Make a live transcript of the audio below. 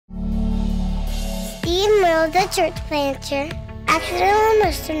Murrell, the church planter, accidental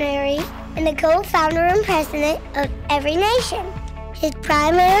missionary, and the co-founder and president of Every Nation. His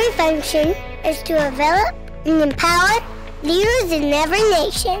primary function is to develop and empower leaders in every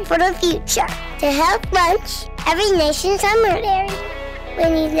nation for the future to help launch Every Nation's summer area.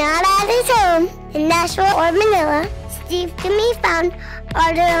 When he's not at his home in Nashville or Manila, Steve can be found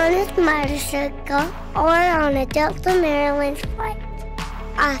either on his motorcycle or on a Delta Maryland flight.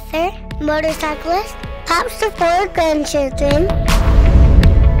 Author, motorcyclist, pops to 4 grandchildren.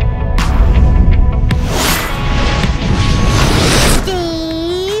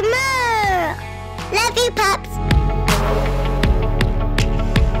 Steve Murrell. Love you, Pops.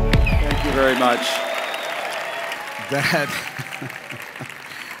 Thank you very much.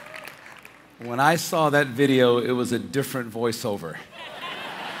 When I saw that video, it was a different voiceover.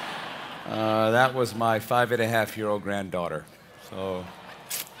 That was my 5.5-year-old granddaughter. So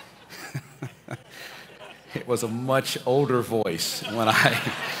it was a much older voice when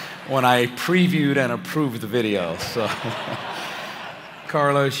I previewed and approved the video. So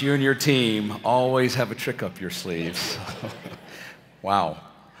Carlos, you and your team always have a trick up your sleeves. Wow.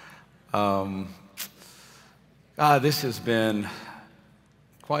 This has been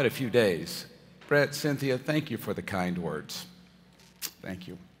quite a few days. Brett, Cynthia, thank you for the kind words. Thank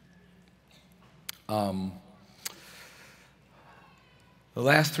you. The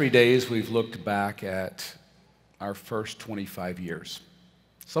last 3 days, we've looked back at our first 25 years.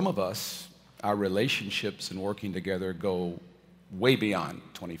 Some of us, our relationships and working together go way beyond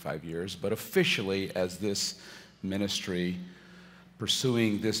 25 years, but officially as this ministry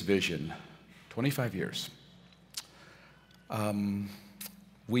pursuing this vision, 25 years.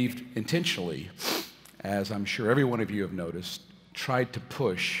 We've intentionally, as I'm sure every one of you have noticed, tried to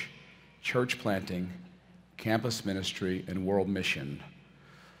push church planting, campus ministry, and world mission.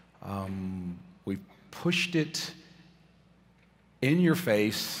 We've pushed it in your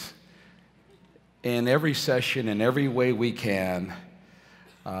face in every session, in every way we can,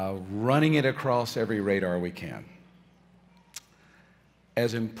 running it across every radar we can.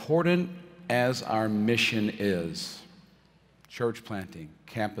 As important as our mission is, church planting,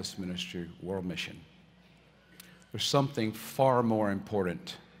 campus ministry, world mission, there's something far more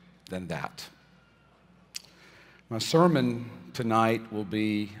important than that. My sermon tonight will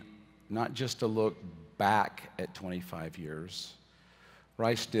be not just a look back at 25 years.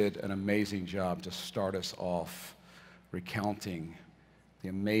 Rice did an amazing job to start us off recounting the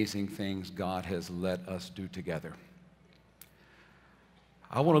amazing things God has let us do together.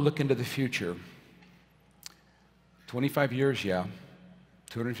 I want to look into the future. 25 years, yeah.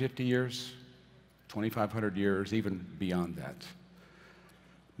 250 years, 2,500 years, even beyond that.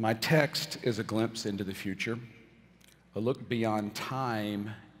 My text is a glimpse into the future, a look beyond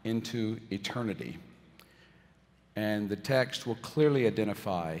time into eternity. And the text will clearly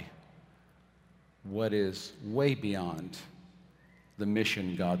identify what is way beyond the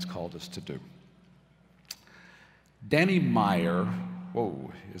mission God's called us to do. Danny Meyer,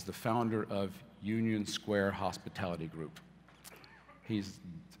 is the founder of Union Square Hospitality Group.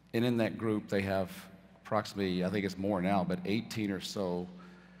 And in that group, they have approximately, I think it's more now, but 18 or so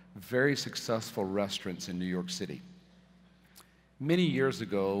very successful restaurants in New York City. Many years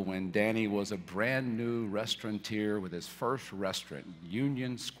ago, when Danny was a brand new restaurateur with his first restaurant,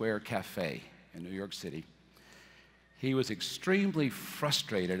 Union Square Cafe in New York City, he was extremely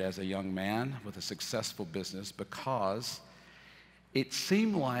frustrated as a young man with a successful business because it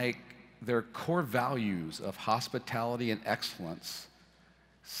seemed like their core values of hospitality and excellence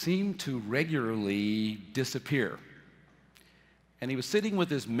seemed to regularly disappear. And he was sitting with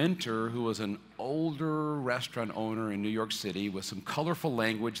his mentor, who was an older restaurant owner in New York City with some colorful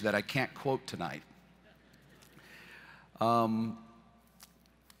language that I can't quote tonight.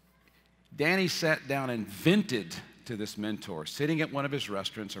 Danny sat down and vented to this mentor, sitting at one of his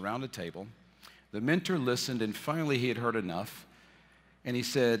restaurants around a table. The mentor listened, and finally he had heard enough. And he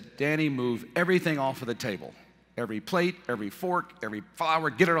said, Danny, move everything off of the table. Every plate, every fork, every flour,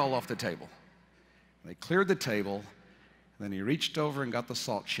 get it all off the table. They cleared the table. Then he reached over and got the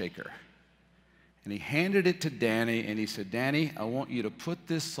salt shaker. And he handed it to Danny, and he said, Danny, I want you to put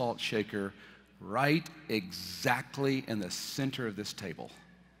this salt shaker right exactly in the center of this table.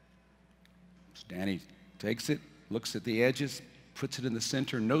 So Danny takes it, looks at the edges, puts it in the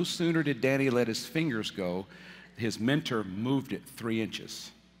center. No sooner did Danny let his fingers go, his mentor moved it 3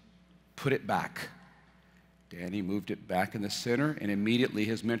 inches, put it back. Danny moved it back in the center, and immediately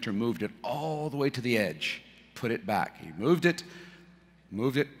his mentor moved it all the way to the edge, put it back. He moved it,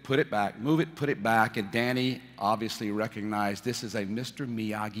 put it back, move it, put it back, and Danny obviously recognized this is a Mr.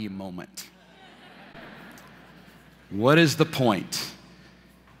 Miyagi moment. What is the point?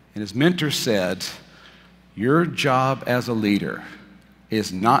 And his mentor said, your job as a leader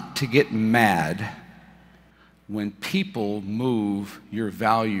is not to get mad when people move your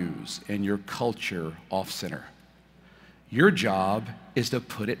values and your culture off center. Your job is to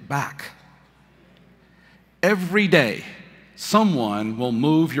put it back. Every day, someone will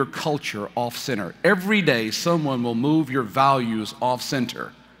move your culture off center. Every day, someone will move your values off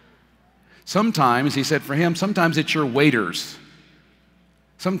center. Sometimes, he said for him, sometimes it's your waiters.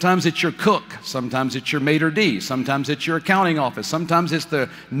 Sometimes it's your cook. Sometimes it's your maitre d'. Sometimes it's your accounting office. Sometimes it's the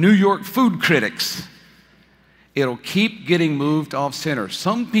New York food critics. It'll keep getting moved off center.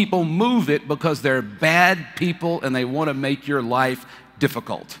 Some people move it because they're bad people and they want to make your life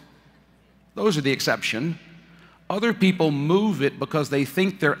difficult. Those are the exception. Other people move it because they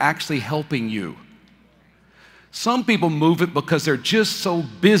think they're actually helping you. Some people move it because they're just so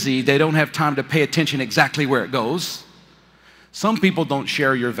busy they don't have time to pay attention exactly where it goes. Some people don't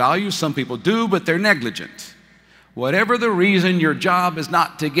share your values. Some people do, but they're negligent. Whatever the reason, your job is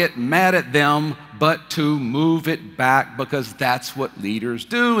not to get mad at them, but to move it back, because that's what leaders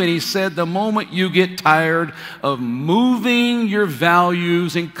do. And he said the moment you get tired of moving your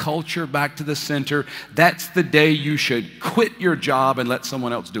values and culture back to the center, that's the day you should quit your job and let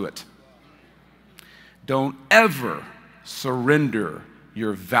someone else do it. Don't ever surrender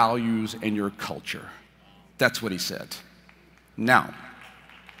your values and your culture. That's what he said. Now,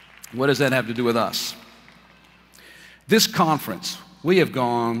 what does that have to do with us? This conference, we have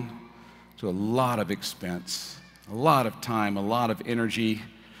gone to a lot of expense, a lot of time, a lot of energy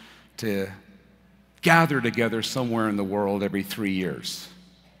to gather together somewhere in the world every 3 years.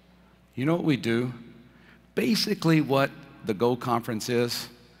 You know what we do? Basically what the Go Conference is,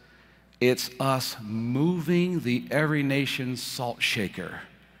 it's us moving the Every Nation salt shaker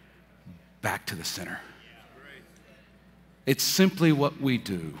back to the center. It's simply what we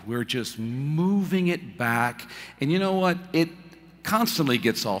do. We're just moving it back. And you know what? It constantly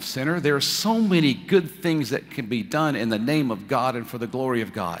gets off center. There are so many good things that can be done in the name of God and for the glory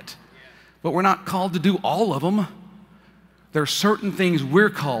of God. But we're not called to do all of them. There are certain things we're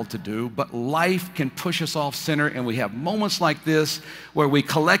called to do, but life can push us off center, and we have moments like this where we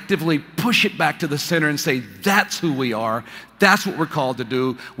collectively push it back to the center and say, that's who we are. That's what we're called to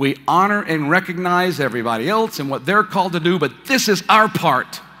do. We honor and recognize everybody else and what they're called to do, but this is our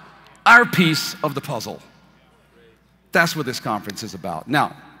part, our piece of the puzzle. That's what this conference is about.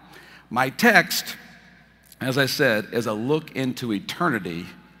 Now, my text, as I said, is a look into eternity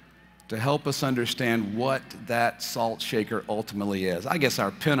to help us understand what that salt shaker ultimately is. I guess our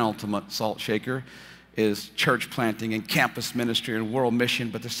penultimate salt shaker is church planting and campus ministry and world mission,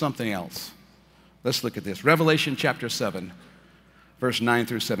 but there's something else. Let's look at this. Revelation chapter 7, verse 9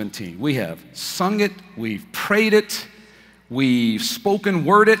 through 17. We have sung it, we've prayed it, we've spoken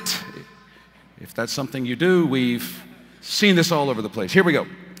word it. If that's something you do, we've seen this all over the place. Here we go.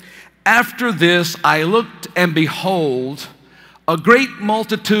 After this, I looked, and behold, a great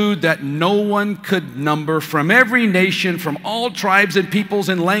multitude that no one could number, from every nation, from all tribes and peoples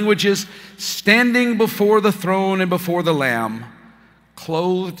and languages, standing before the throne and before the Lamb,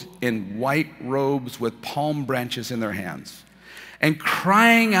 clothed in white robes with palm branches in their hands, and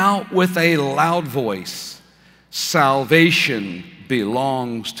crying out with a loud voice, salvation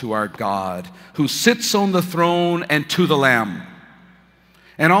belongs to our God, who sits on the throne, and to the Lamb.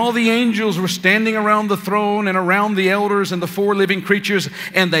 And all the angels were standing around the throne and around the elders and the four living creatures,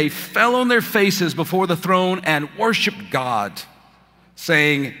 and they fell on their faces before the throne and worshiped God,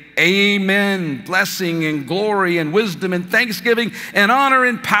 saying, Amen, blessing and glory and wisdom and thanksgiving and honor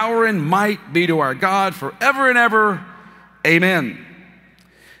and power and might be to our God forever and ever. Amen.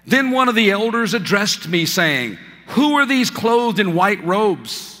 Then one of the elders addressed me, saying, Who are these clothed in white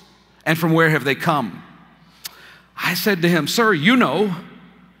robes, and from where have they come? I said to him, Sir, you know.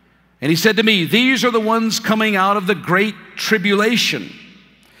 And he said to me, These are the ones coming out of the great tribulation.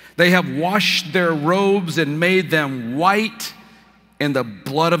 They have washed their robes and made them white in the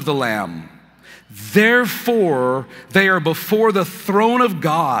blood of the Lamb. Therefore, they are before the throne of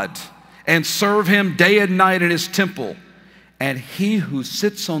God and serve him day and night in his temple. And he who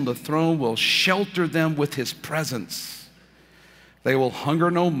sits on the throne will shelter them with his presence. They will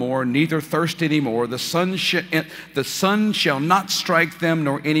hunger no more, neither thirst any more. The sun shall not strike them,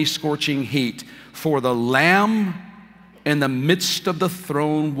 nor any scorching heat. For the Lamb in the midst of the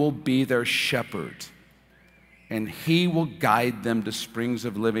throne will be their shepherd, and he will guide them to springs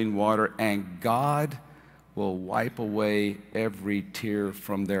of living water, and God will wipe away every tear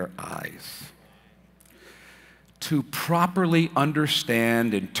from their eyes. To properly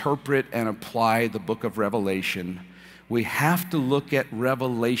understand, interpret, and apply the book of Revelation, we have to look at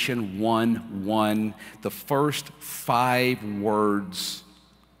Revelation 1:1, the first 5 words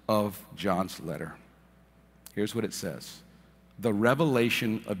of John's letter. Here's what it says: the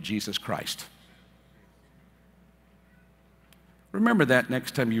revelation of Jesus Christ. Remember that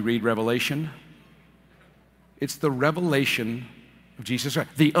next time you read Revelation. It's the revelation of Jesus Christ,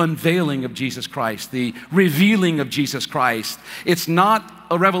 the unveiling of Jesus Christ, the revealing of Jesus Christ. It's not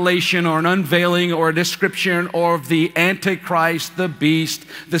a revelation or an unveiling or a description of the Antichrist, the beast,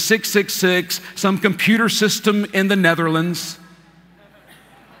 the 666, some computer system in the Netherlands.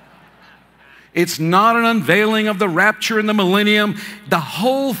 It's not an unveiling of the rapture and the millennium. The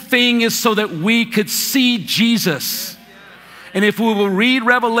whole thing is so that we could see Jesus. And if we will read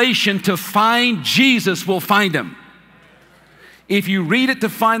Revelation to find Jesus, we'll find him. If you read it to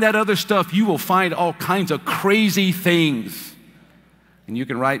find that other stuff, you will find all kinds of crazy things. And you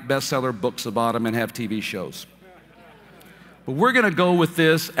can write bestseller books about them and have TV shows. But we're going to go with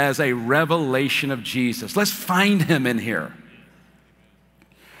this as a revelation of Jesus. Let's find him in here.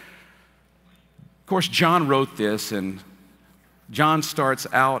 Of course, John wrote this, and John starts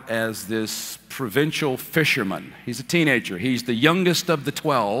out as this provincial fisherman. He's a teenager. He's the youngest of the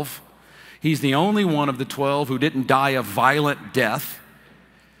 12. He's the only one of the 12 who didn't die a violent death.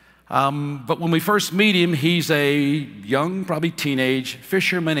 But when we first meet him, he's a young, probably teenage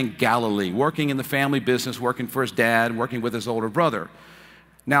fisherman in Galilee, working in the family business, working for his dad, working with his older brother.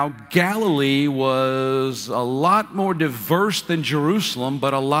 Now, Galilee was a lot more diverse than Jerusalem,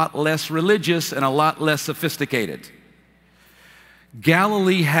 but a lot less religious and a lot less sophisticated.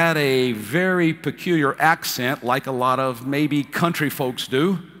 Galilee had a very peculiar accent, like a lot of maybe country folks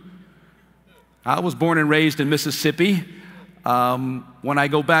do. I was born and raised in Mississippi. When I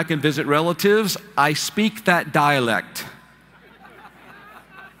go back and visit relatives, I speak that dialect.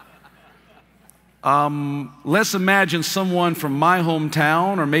 Let's imagine someone from my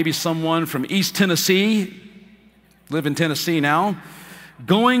hometown, or maybe someone from East Tennessee, live in Tennessee now,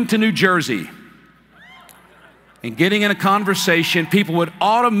 going to New Jersey and getting in a conversation. People would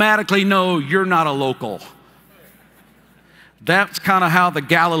automatically know you're not a local. That's kind of how the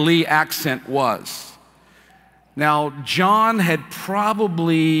Galilee accent was. Now, John had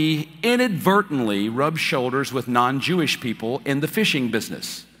probably inadvertently rubbed shoulders with non-Jewish people in the fishing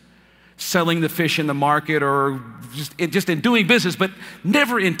business, selling the fish in the market or just in doing business, but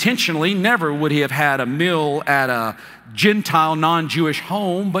never intentionally. Never would he have had a meal at a Gentile, non-Jewish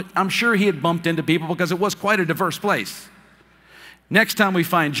home, but I'm sure he had bumped into people because it was quite a diverse place. Next time we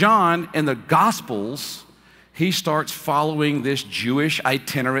find John in the Gospels, he starts following this Jewish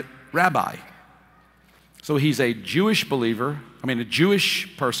itinerant rabbi. So he's a Jewish believer, a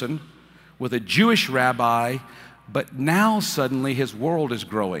Jewish person with a Jewish rabbi, but now suddenly his world is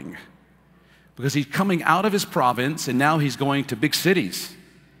growing because he's coming out of his province and now he's going to big cities.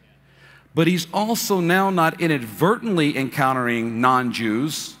 But he's also now not inadvertently encountering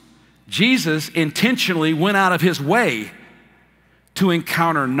non-Jews. Jesus intentionally went out of his way to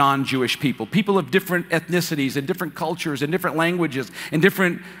encounter non-Jewish people, people of different ethnicities and different cultures and different languages and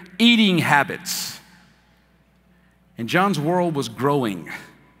different eating habits. And John's world was growing.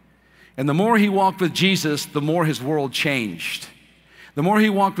 And the more he walked with Jesus, the more his world changed. The more he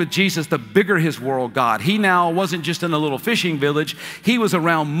walked with Jesus, the bigger his world got. He now wasn't just in a little fishing village. He was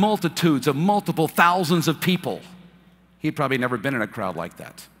around multitudes of multiple thousands of people. He'd probably never been in a crowd like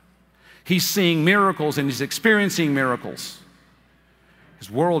that. He's seeing miracles and he's experiencing miracles. His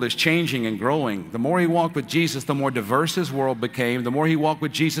world is changing and growing. The more he walked with Jesus, the more diverse his world became. The more he walked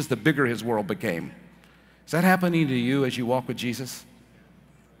with Jesus, the bigger his world became. Is that happening to you as you walk with Jesus?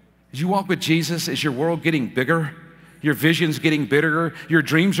 As you walk with Jesus, is your world getting bigger? Your vision's getting bigger? Your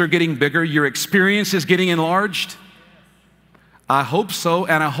dreams are getting bigger? Your experience is getting enlarged? I hope so,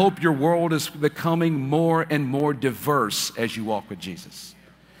 and I hope your world is becoming more and more diverse as you walk with Jesus.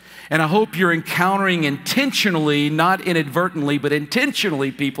 And I hope you're encountering intentionally, not inadvertently, but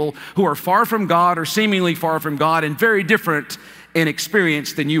intentionally people who are far from God or seemingly far from God and very different in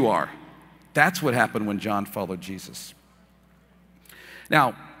experience than you are. That's what happened when John followed Jesus.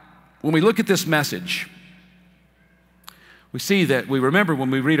 Now, when we look at this message, we see that we remember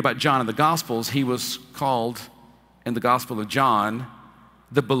when we read about John in the Gospels, he was called in the Gospel of John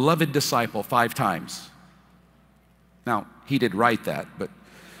the beloved disciple 5 times. Now, he did write that, but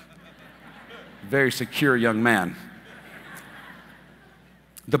very secure young man.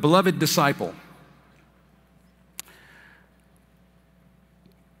 The beloved disciple.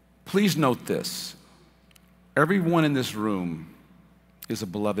 Please note this. Everyone in this room is a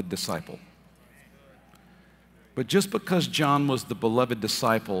beloved disciple. But just because John was the beloved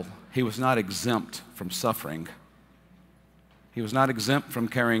disciple, he was not exempt from suffering. He was not exempt from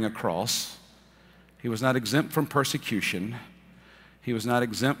carrying a cross. He was not exempt from persecution. He was not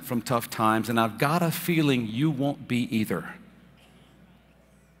exempt from tough times, and I've got a feeling you won't be either.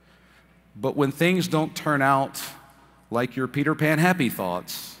 But when things don't turn out like your Peter Pan happy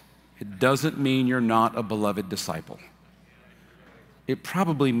thoughts, it doesn't mean you're not a beloved disciple. It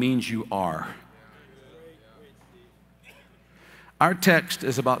probably means you are. Our text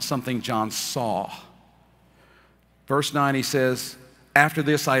is about something John saw. Verse 9, he says, after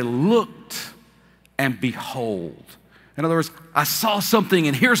this I looked and behold. In other words, I saw something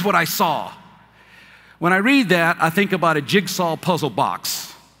and here's what I saw. When I read that, I think about a jigsaw puzzle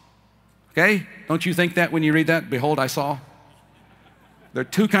box. Okay? Don't you think that when you read that? Behold, I saw. There are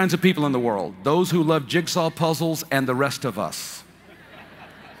two kinds of people in the world. Those who love jigsaw puzzles and the rest of us.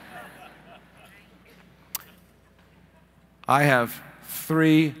 I have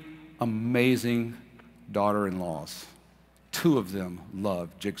 3 amazing daughter-in-laws. 2 of them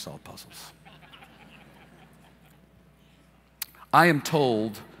love jigsaw puzzles. I am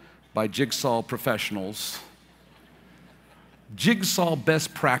told by jigsaw professionals, jigsaw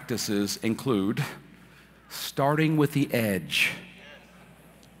best practices include starting with the edge.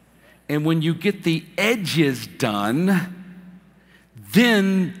 And when you get the edges done,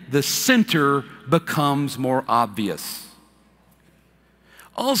 then the center becomes more obvious.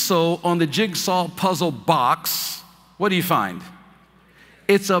 Also, on the jigsaw puzzle box, what do you find?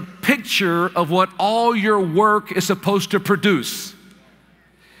 It's a picture of what all your work is supposed to produce.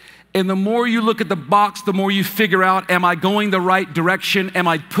 And the more you look at the box, the more you figure out, am I going the right direction? Am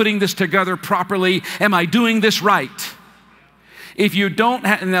I putting this together properly? Am I doing this right? If you don't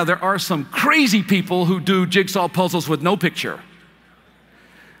have, now there are some crazy people who do jigsaw puzzles with no picture.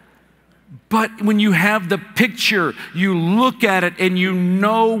 But when you have the picture, you look at it and you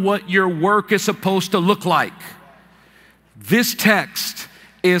know what your work is supposed to look like. This text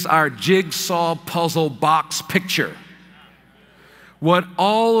is our jigsaw puzzle box picture. What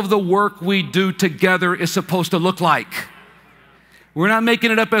all of the work we do together is supposed to look like. We're not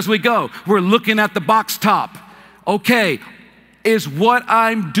making it up as we go. We're looking at the box top. Okay, is what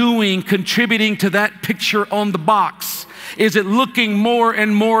I'm doing contributing to that picture on the box? Is it looking more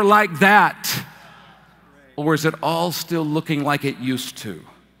and more like that? Or is it all still looking like it used to?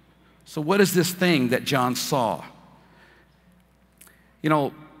 So what is this thing that John saw? You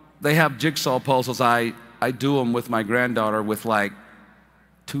know, they have jigsaw puzzles. I do them with my granddaughter with like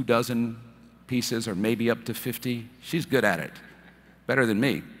 24 pieces or maybe up to 50. She's good at it, better than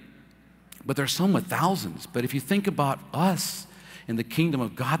me. But there's some with thousands. But if you think about us in the kingdom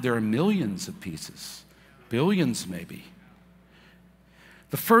of God, there are millions of pieces, billions maybe.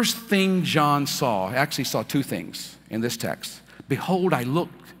 The first thing John saw, actually saw 2 things in this text. Behold, I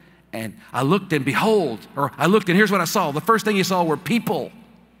looked and behold, or I looked and here's what I saw. The first thing he saw were people.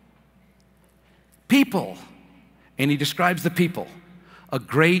 People. And he describes the people. A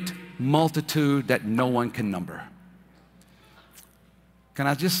great multitude that no one can number. Can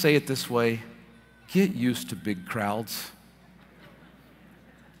I just say it this way? Get used to big crowds.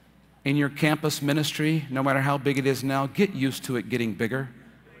 In your campus ministry, no matter how big it is now, get used to it getting bigger.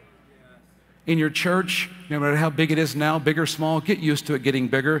 In your church, no matter how big it is now, big or small, get used to it getting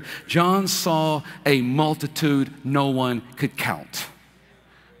bigger. John saw a multitude no one could count.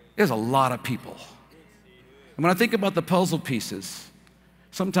 There's a lot of people. And when I think about the puzzle pieces,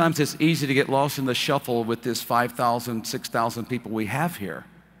 sometimes it's easy to get lost in the shuffle with this 5,000, 6,000 people we have here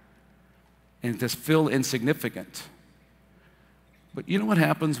and just feel insignificant. But you know what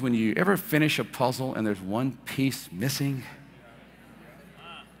happens when you ever finish a puzzle and there's one piece missing?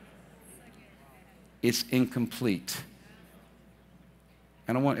 It's incomplete.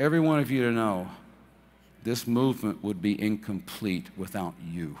 And I want every one of you to know this movement would be incomplete without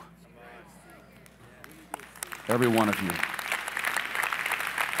you. Every one of you.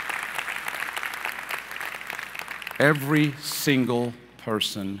 Every single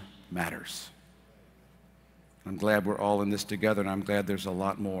person matters. I'm glad we're all in this together, and I'm glad there's a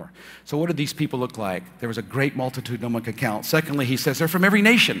lot more. So what did these people look like? There was a great multitude no one could count. Secondly, he says they're from every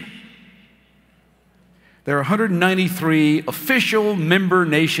nation. There are 193 official member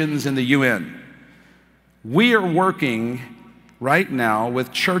nations in the UN. We are working right now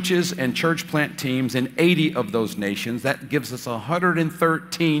with churches and church plant teams in 80 of those nations. That gives us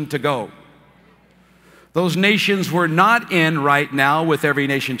 113 to go. Those nations we're not in right now with Every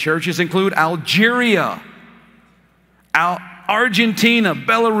Nation Churches include Algeria, Argentina,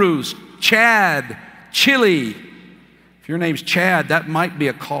 Belarus, Chad, Chile. If your name's Chad, that might be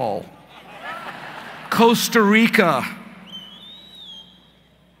a call. Costa Rica,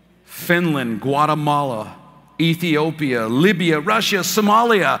 Finland, Guatemala, Ethiopia, Libya, Russia,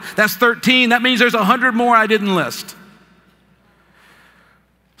 Somalia. That's 13. That means there's 100 more I didn't list.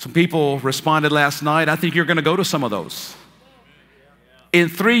 Some people responded last night, I think you're going to go to some of those. In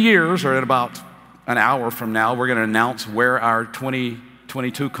 3 years, or in about an hour from now, we're going to announce where our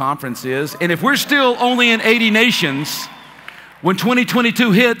 2022 conference is. And if we're still only in 80 nations, when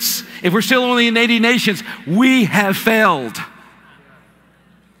 2022 hits, if we're still only in 80 nations, we have failed.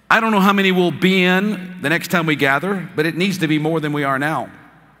 I don't know how many we'll be in the next time we gather, but it needs to be more than we are now.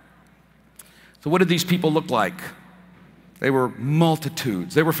 So what did these people look like? They were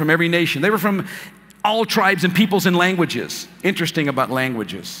multitudes. They were from every nation. They were from all tribes and peoples and languages. Interesting about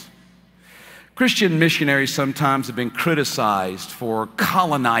languages. Christian missionaries sometimes have been criticized for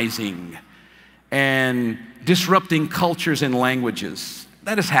colonizing and disrupting cultures and languages.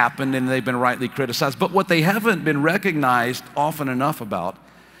 That has happened and they've been rightly criticized. But what they haven't been recognized often enough about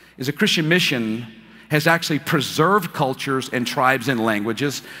is a Christian mission has actually preserved cultures and tribes and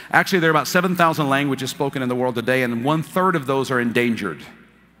languages. Actually, there are about 7,000 languages spoken in the world today, and 1/3 of those are endangered.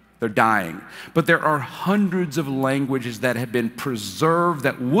 They're dying. But there are hundreds of languages that have been preserved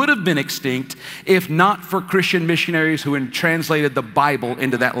that would have been extinct if not for Christian missionaries who had translated the Bible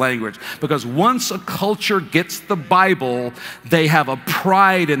into that language. Because once a culture gets the Bible, they have a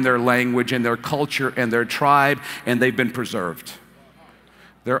pride in their language and their culture and their tribe, and they've been preserved.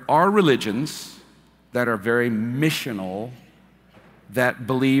 There are religions that are very missional, that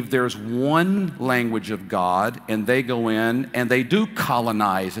believe there's one language of God, and they go in and they do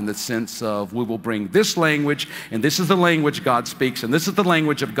colonize in the sense of, we will bring this language, and this is the language God speaks, and this is the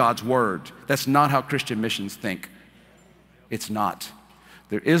language of God's word. That's not how Christian missions think. It's not.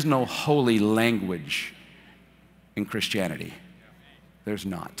 There is no holy language in Christianity. There's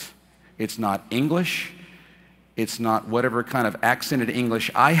not. It's not English. It's not whatever kind of accented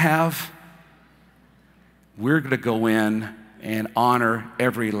English I have. We're going to go in and honor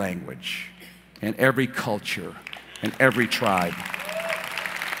every language and every culture and every tribe.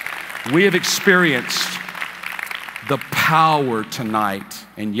 We have experienced the power tonight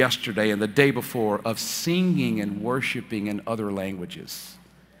and yesterday and the day before of singing and worshiping in other languages.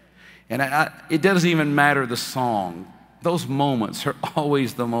 And it doesn't even matter the song. Those moments are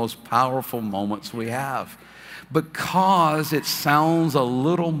always the most powerful moments we have because it sounds a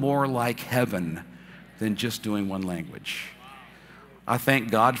little more like heaven than just doing one language. I thank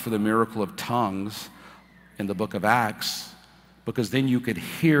God for the miracle of tongues in the book of Acts, because then you could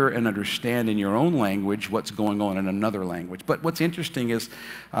hear and understand in your own language what's going on in another language. But what's interesting is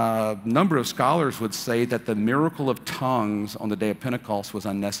a number of scholars would say that the miracle of tongues on the day of Pentecost was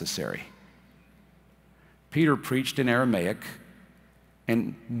unnecessary. Peter preached in Aramaic,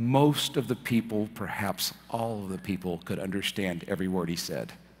 and most of the people, perhaps all of the people, could understand every word he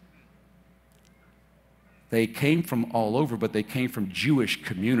said. They came from all over, but they came from Jewish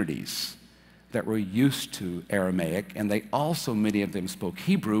communities that were used to Aramaic, and they also, many of them spoke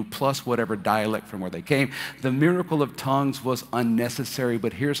Hebrew, plus whatever dialect from where they came. The miracle of tongues was unnecessary,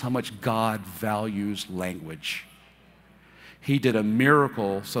 but here's how much God values language. He did a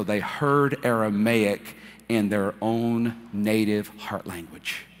miracle so they heard Aramaic in their own native heart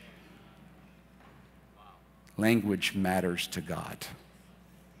language. Language matters to God.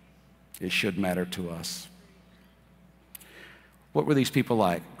 It should matter to us. What were these people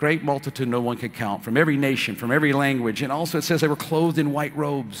like? Great multitude no one could count, from every nation, from every language. And also it says they were clothed in white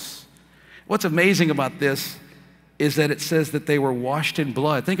robes. What's amazing about this is that it says that they were washed in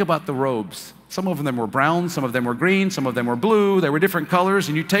blood. Think about the robes. Some of them were brown, some of them were green, some of them were blue. They were different colors.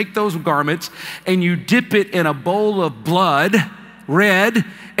 And you take those garments and you dip it in a bowl of blood, red,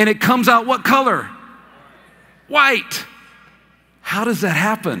 and it comes out what color? White. How does that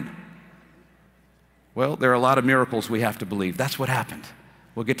happen? Well, there are a lot of miracles we have to believe. That's what happened.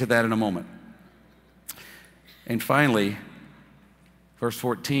 We'll get to that in a moment. And finally, verse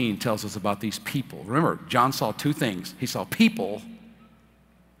 14 tells us about these people. Remember, John saw two things. He saw people,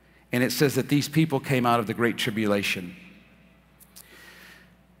 and it says that these people came out of the great tribulation.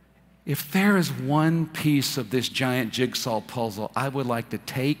 If there is one piece of this giant jigsaw puzzle I would like to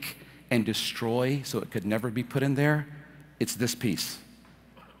take and destroy so it could never be put in there, it's this piece.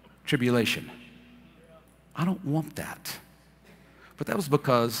 Tribulation. I don't want that. But that was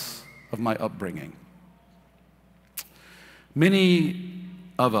because of my upbringing. Many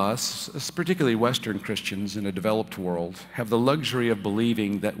of us, particularly Western Christians in a developed world, have the luxury of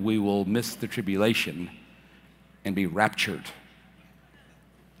believing that we will miss the tribulation and be raptured.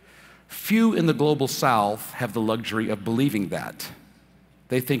 Few in the global South have the luxury of believing that.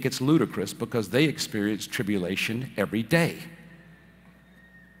 They think it's ludicrous because they experience tribulation every day.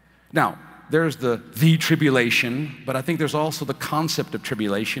 Now, there's the tribulation, but I think there's also the concept of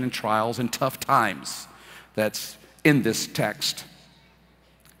tribulation and trials and tough times that's in this text.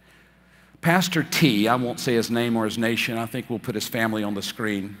 Pastor T, I won't say his name or his nation, I think we'll put his family on the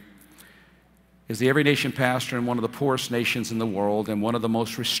screen, is the Every Nation pastor in one of the poorest nations in the world and one of the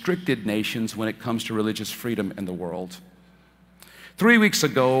most restricted nations when it comes to religious freedom in the world. 3 weeks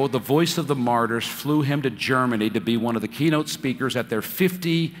ago, the Voice of the Martyrs flew him to Germany to be one of the keynote speakers at their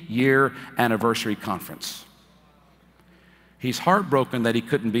 50-year anniversary conference. He's heartbroken that he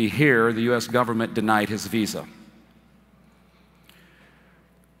couldn't be here. The U.S. government denied his visa.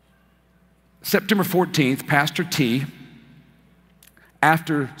 September 14th, Pastor T,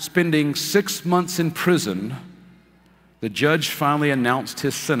 after spending 6 months in prison, the judge finally announced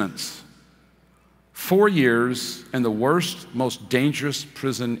his sentence. 4 years in the worst, most dangerous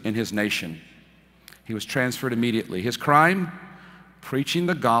prison in his nation. He was transferred immediately. His crime? Preaching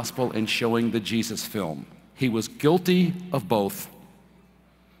the gospel and showing the Jesus film. He was guilty of both.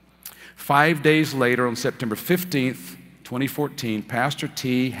 5 days later, on September 15th, 2014, Pastor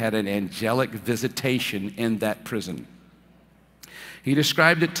T had an angelic visitation in that prison. He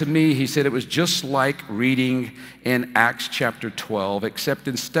described it to me. He said it was just like reading in Acts chapter 12, except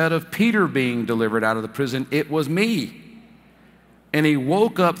instead of Peter being delivered out of the prison, it was me. And he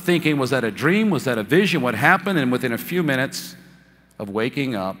woke up thinking, was that a dream? Was that a vision? What happened? And within a few minutes of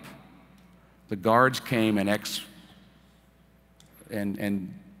waking up, the guards came and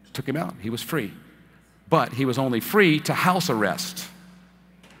took him out. He was free. But he was only free to house arrest.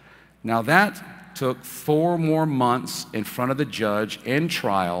 Now that took 4 more months in front of the judge in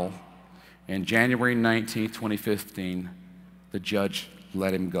trial. And January 19, 2015, the judge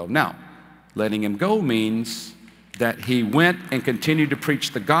let him go. Now, letting him go means that he went and continued to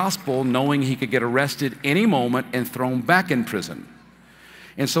preach the gospel knowing he could get arrested any moment and thrown back in prison.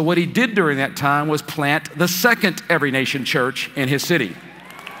 And so what he did during that time was plant the second Every Nation church in his city.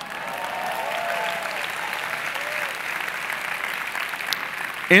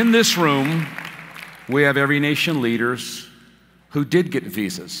 In this room, we have Every Nation leaders who did get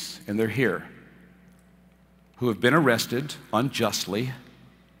visas, and they're here, who have been arrested unjustly.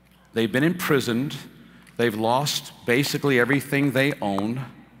 They've been imprisoned. They've lost basically everything they own,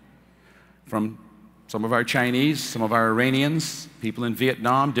 from some of our Chinese, some of our Iranians, people in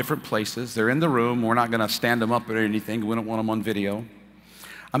Vietnam, different places. They're in the room. We're not going to stand them up or anything. We don't want them on video.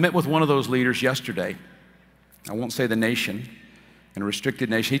 I met with one of those leaders yesterday. I won't say the nation. In a restricted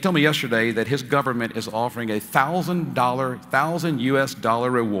nation. He told me yesterday that his government is offering a $1,000 US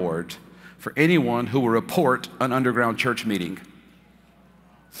dollar reward for anyone who will report an underground church meeting.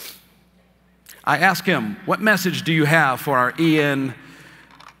 I asked him, what message do you have for our EN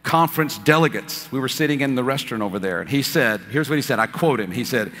conference delegates? We were sitting in the restaurant over there, and he said, here's what he said, I quote him, he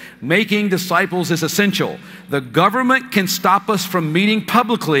said, making disciples is essential. The government can stop us from meeting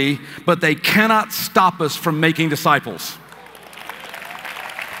publicly, but they cannot stop us from making disciples.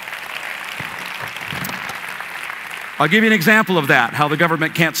 I'll give you an example of that, how the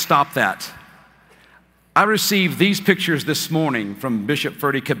government can't stop that. I received these pictures this morning from Bishop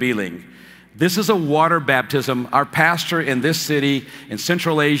Ferdy Kabiling. This is a water baptism. Our pastor in this city in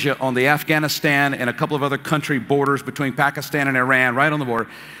Central Asia on the Afghanistan and a couple of other country borders between Pakistan and Iran, right on the border.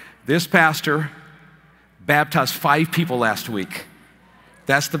 This pastor baptized 5 people last week.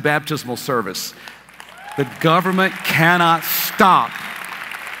 That's the baptismal service. The government cannot stop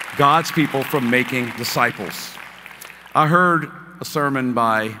God's people from making disciples. I heard a sermon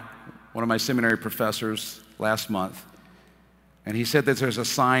by one of my seminary professors last month, and he said that there's a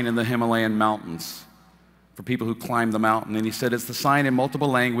sign in the Himalayan mountains for people who climb the mountain, and he said it's the sign in multiple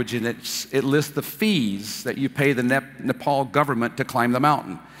languages, and it lists the fees that you pay the Nepal government to climb the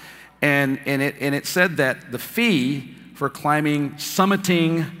mountain. And it said that the fee for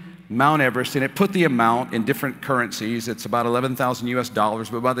summiting Mount Everest, and it put the amount in different currencies. It's about 11,000 US dollars,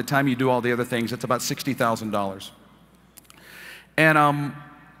 but by the time you do all the other things, it's about $60,000. And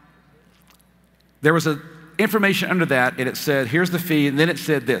there was information under that, and it said, here's the fee, and then it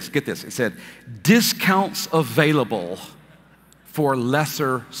said this, get this, it said, discounts available for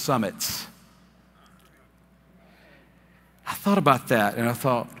lesser summits. I thought about that, and I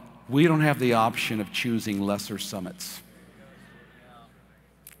thought, we don't have the option of choosing lesser summits.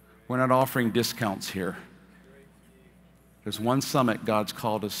 We're not offering discounts here. There's one summit God's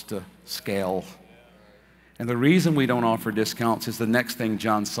called us to scale. And the reason we don't offer discounts is the next thing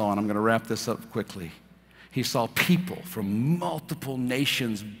John saw, and I'm going to wrap this up quickly. He saw people from multiple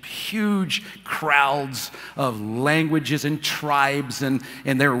nations, huge crowds of languages and tribes, and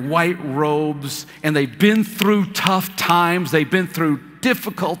their white robes, and they've been through tough times. They've been through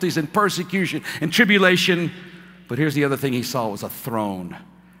difficulties and persecution and tribulation. But here's the other thing he saw was a throne.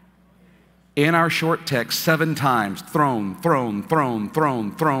 In our short text, 7 times, throne, throne, throne,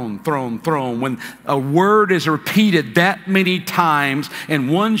 throne, throne, throne, throne. When a word is repeated that many times in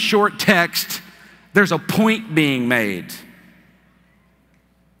one short text, there's a point being made.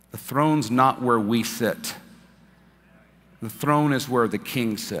 The throne's not where we sit. The throne is where the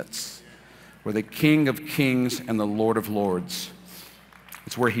King sits, where the King of Kings and the Lord of Lords.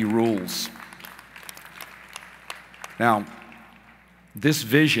 It's where he rules. Now, this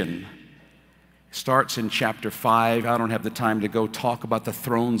vision starts in chapter 5. I don't have the time to go talk about the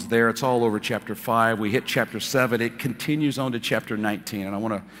thrones there. It's all over chapter 5. We hit chapter 7. It continues on to chapter 19, and I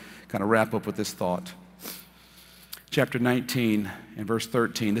want to kind of wrap up with this thought. Chapter 19 and verse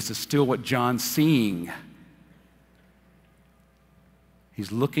 13, this is still what John's seeing.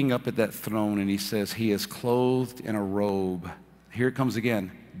 He's looking up at that throne, and he says, he is clothed in a robe. Here it comes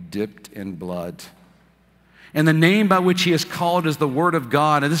again, dipped in blood. And the name by which he is called is the Word of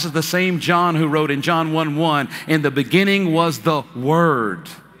God. And this is the same John who wrote in John 1:1, in the beginning was the Word.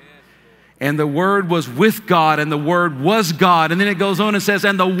 And the Word was with God, and the Word was God. And then it goes on and says,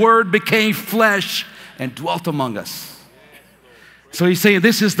 and the Word became flesh and dwelt among us. So he's saying,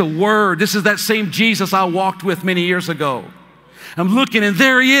 this is the Word. This is that same Jesus I walked with many years ago. I'm looking, and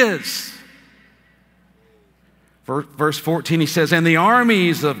there he is. Verse 14, he says, and the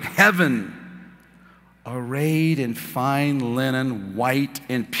armies of heaven, arrayed in fine linen, white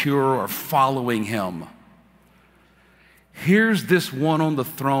and pure, are following him. Here's this one on the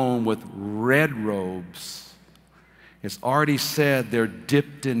throne with red robes. It's already said they're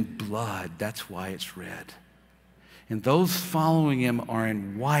dipped in blood. That's why it's red. And those following him are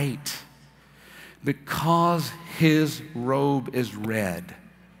in white. Because his robe is red,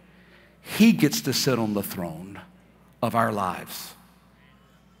 he gets to sit on the throne of our lives.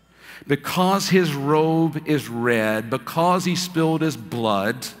 Because his robe is red, because he spilled his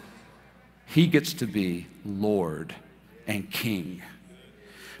blood, he gets to be Lord and King.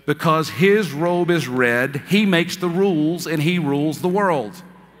 Because his robe is red, he makes the rules and he rules the world.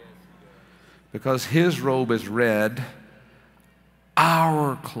 Because his robe is red,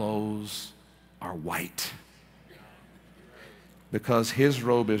 our clothes are white. Because his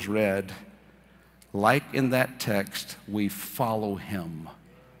robe is red, like in that text, we follow him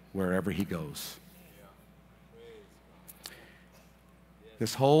wherever he goes.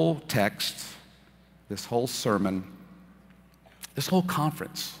 This whole text, this whole sermon, this whole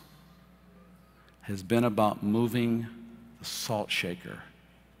conference has been about moving the salt shaker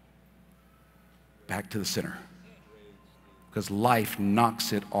back to the center, because life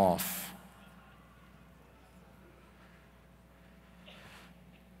knocks it off.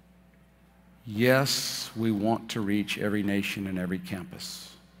 Yes, we want to reach every nation and every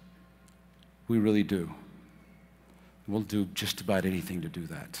campus. We really do. We'll do just about anything to do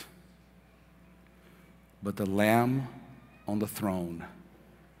that. But the Lamb on the throne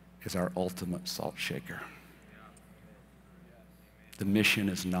is our ultimate salt shaker. The mission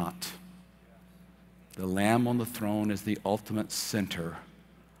is not. The Lamb on the throne is the ultimate center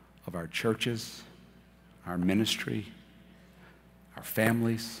of our churches, our ministry, our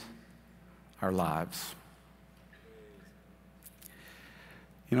families, our lives.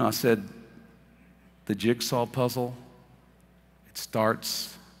 You know, I said the jigsaw puzzle, it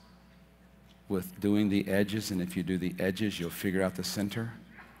starts with doing the edges, and if you do the edges, you'll figure out the center.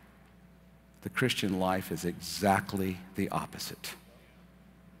 The Christian life is exactly the opposite.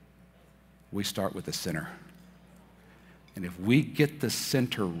 We start with the center. And if we get the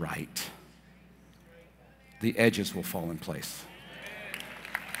center right, the edges will fall in place.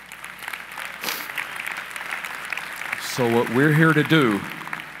 So what we're here to do,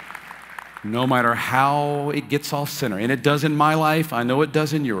 no matter how it gets off center, and it does in my life, I know it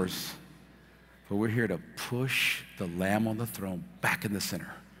does in yours, but we're here to push the Lamb on the throne back in the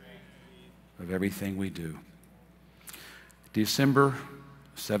center of everything we do. December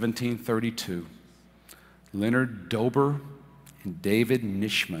 1732, Leonard Dober and David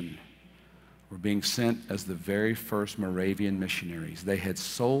Nishman were being sent as the very first Moravian missionaries. They had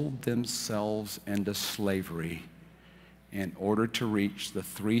sold themselves into slavery in order to reach the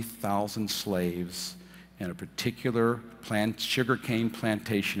 3,000 slaves in a particular sugarcane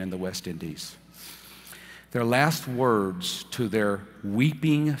plantation in the West Indies. Their last words to their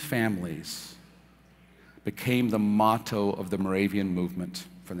weeping families became the motto of the Moravian movement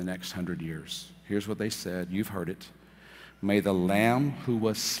for the next 100 years. Here's what they said. You've heard it. May the Lamb who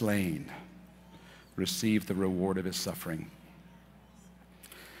was slain receive the reward of his suffering.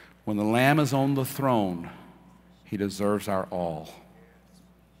 When the Lamb is on the throne, he deserves our all.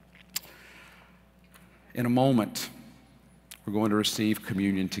 In a moment, we're going to receive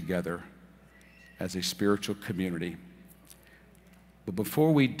communion together as a spiritual community. But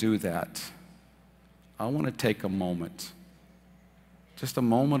before we do that, I want to take a moment, just a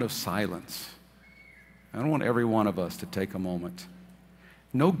moment of silence. I don't want every one of us to take a moment.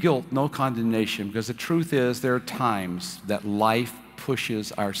 No guilt, no condemnation, because the truth is there are times that life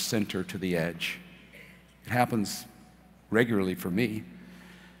pushes our center to the edge. It happens regularly for me.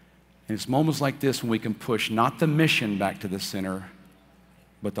 And it's moments like this when we can push not the mission back to the center,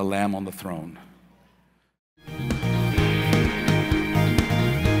 but the Lamb on the throne.